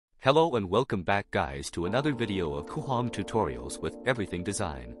Hello and welcome back guys to another video of Coohom tutorials with everything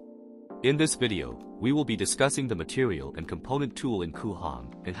design. In this video, we will be discussing the material and component tool in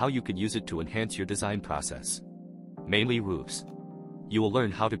Coohom and how you can use it to enhance your design process. Mainly roofs. You will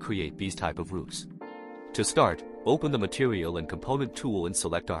learn how to create these type of roofs. To start, open the material and component tool and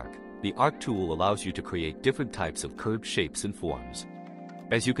select arc. The arc tool allows you to create different types of curved shapes and forms.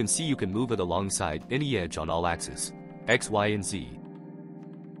 As you can see, you can move it alongside any edge on all axes, X, Y, and Z.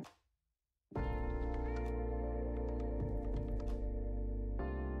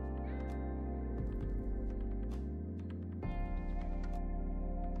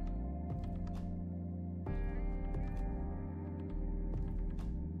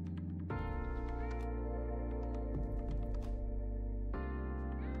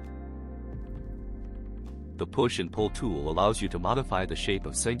 The push and pull tool allows you to modify the shape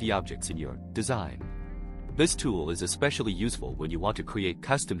of certain objects in your design. This tool is especially useful when you want to create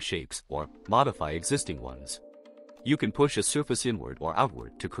custom shapes or modify existing ones. You can push a surface inward or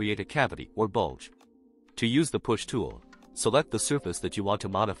outward to create a cavity or bulge. To use the push tool, select the surface that you want to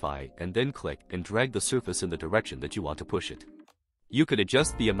modify and then click and drag the surface in the direction that you want to push it. You can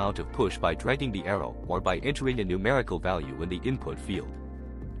adjust the amount of push by dragging the arrow or by entering a numerical value in the input field.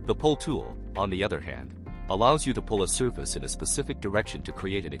 The pull tool, on the other hand, allows you to pull a surface in a specific direction to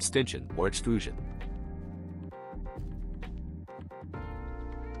create an extension or extrusion.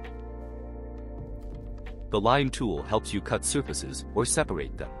 The line tool helps you cut surfaces or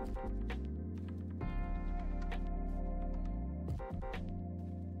separate them.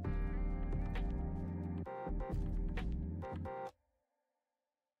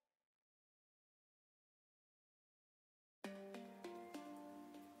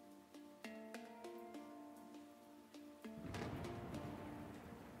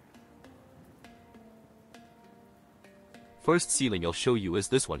 First ceiling I'll show you is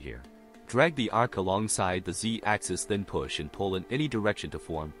this one here. Drag the arc alongside the Z-axis, then push and pull in any direction to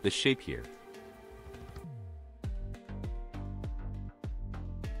form the shape here.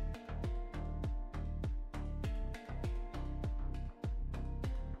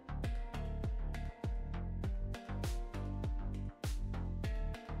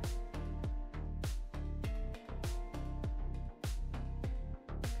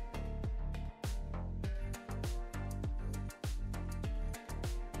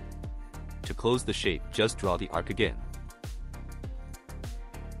 To close the shape, just draw the arc again.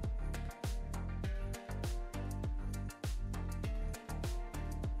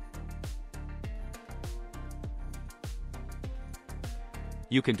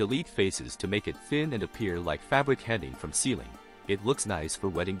 You can delete faces to make it thin and appear like fabric hanging from ceiling. It looks nice for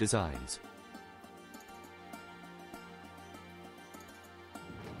wedding designs.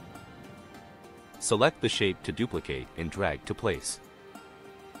 Select the shape to duplicate and drag to place.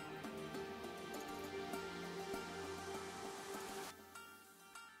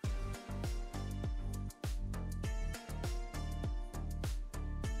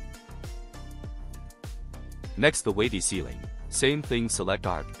 Next, the wavy ceiling. Same thing, select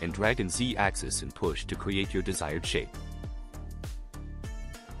arc and drag in Z-axis and push to create your desired shape.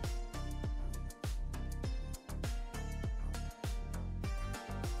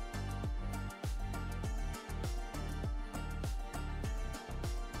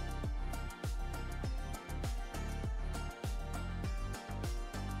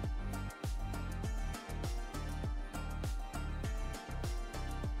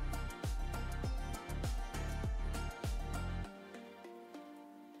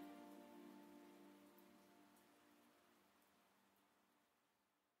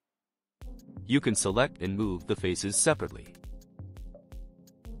 You can select and move the faces separately.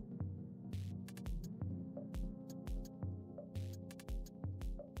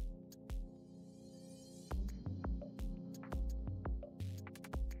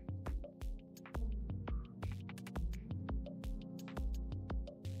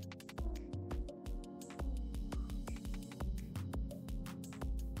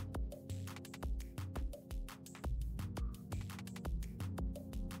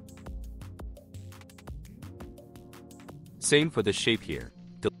 Same for the shape here.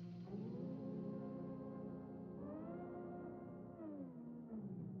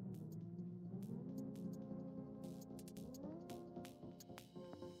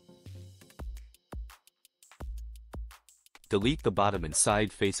 Delete the bottom and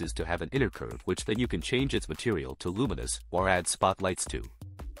side faces to have an inner curve, which then you can change its material to luminous or add spotlights to.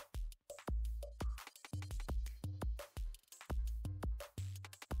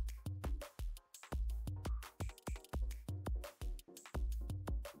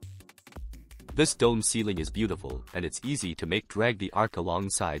 This dome ceiling is beautiful, and it's easy to make. Drag the arc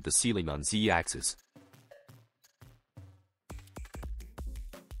alongside the ceiling on Z-axis.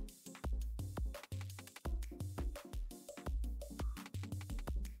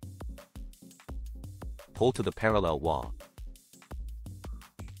 Pull to the parallel wall.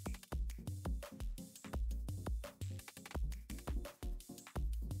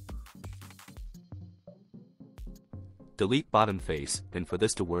 Delete bottom face, and for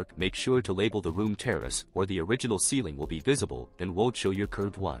this to work, make sure to label the room terrace, or the original ceiling will be visible and won't show your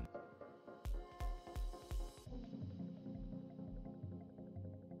curved one.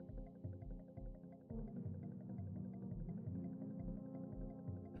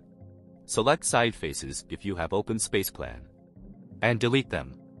 Select side faces if you have open space plan, and delete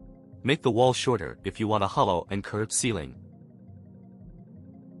them. Make the wall shorter if you want a hollow and curved ceiling.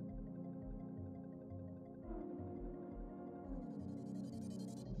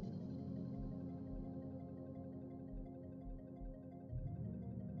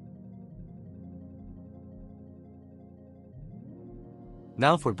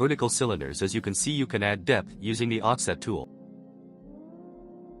 Now for vertical cylinders, as you can see, you can add depth using the offset tool.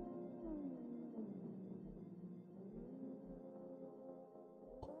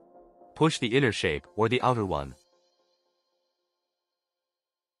 Push the inner shape or the outer one.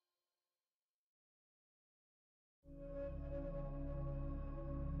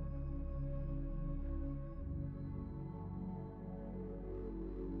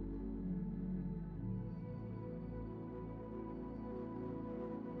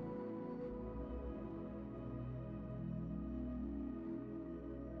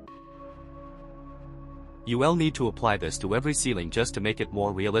 You will need to apply this to every ceiling just to make it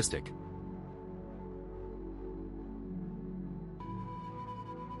more realistic.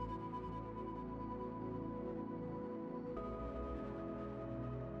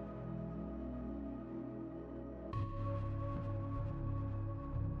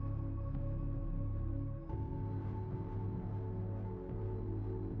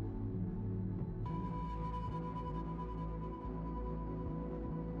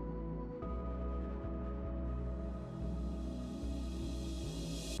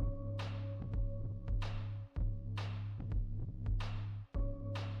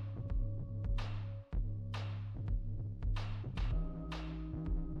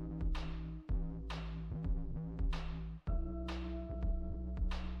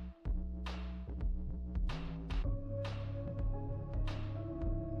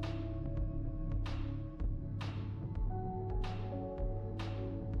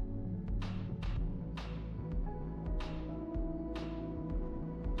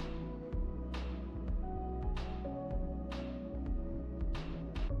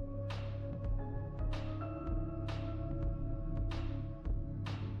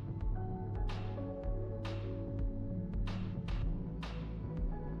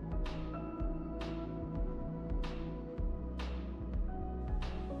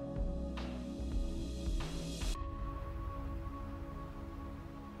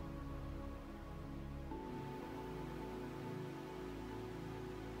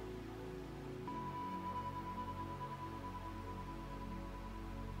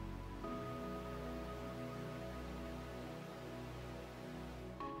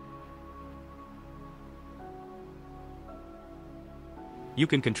 You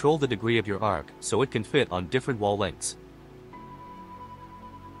can control the degree of your arc so it can fit on different wall lengths.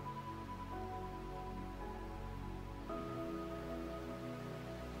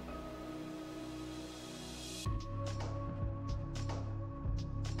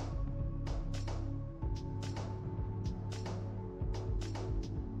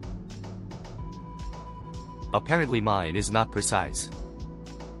 Apparently mine is not precise.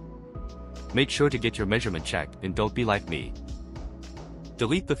 Make sure to get your measurement checked and don't be like me.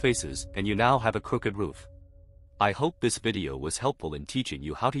 Delete the faces and you now have a crooked roof. I hope this video was helpful in teaching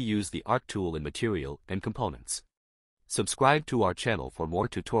you how to use the arc tool in material and components. Subscribe to our channel for more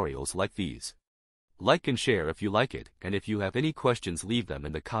tutorials like these. Like and share if you like it, and if you have any questions leave them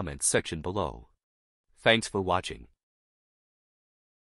in the comments section below. Thanks for watching.